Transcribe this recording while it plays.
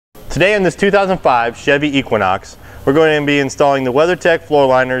Today in this 2005 Chevy Equinox, we're going to be installing the WeatherTech floor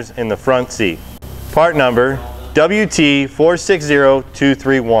liners in the front seat. Part number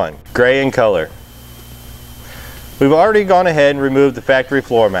WT460231, gray in color. We've already gone ahead and removed the factory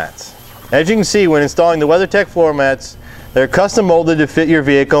floor mats. As you can see, when installing the WeatherTech floor mats, they're custom molded to fit your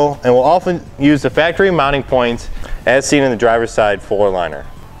vehicle and will often use the factory mounting points as seen in the driver's side floor liner.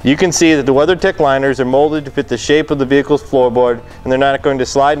 You can see that the WeatherTech liners are molded to fit the shape of the vehicle's floorboard, and they're not going to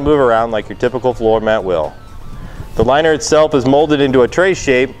slide and move around like your typical floor mat will. The liner itself is molded into a tray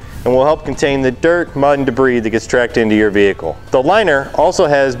shape and will help contain the dirt, mud, and debris that gets tracked into your vehicle. The liner also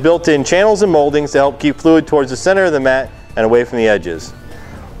has built-in channels and moldings to help keep fluid towards the center of the mat and away from the edges.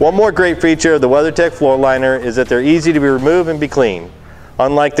 One more great feature of the WeatherTech floor liner is that they're easy to be removed and be cleaned.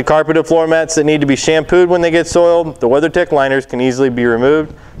 Unlike the carpeted floor mats that need to be shampooed when they get soiled, the WeatherTech liners can easily be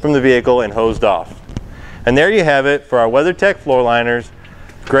removed from the vehicle and hosed off. And there you have it for our WeatherTech floor liners,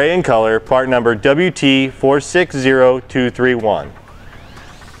 gray in color, part number WT460231.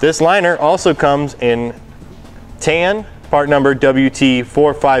 This liner also comes in tan, part number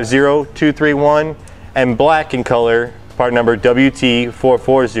WT450231, and black in color, part number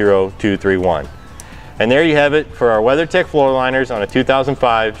WT440231. And there you have it for our WeatherTech floor liners on a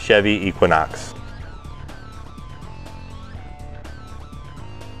 2005 Chevy Equinox.